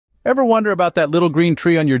Ever wonder about that little green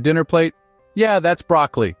tree on your dinner plate? Yeah, that's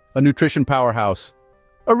broccoli, a nutrition powerhouse.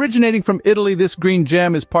 Originating from Italy, this green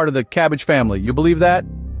gem is part of the cabbage family. You believe that?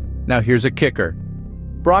 Now here's a kicker.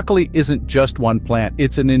 Broccoli isn't just one plant,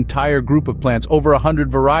 it's an entire group of plants, over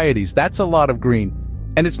 100 varieties. That's a lot of green.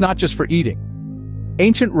 And it's not just for eating.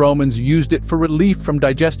 Ancient Romans used it for relief from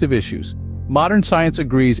digestive issues. Modern science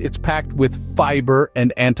agrees it's packed with fiber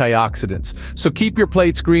and antioxidants. So keep your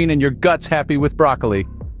plates green and your guts happy with broccoli.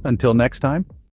 Until next time.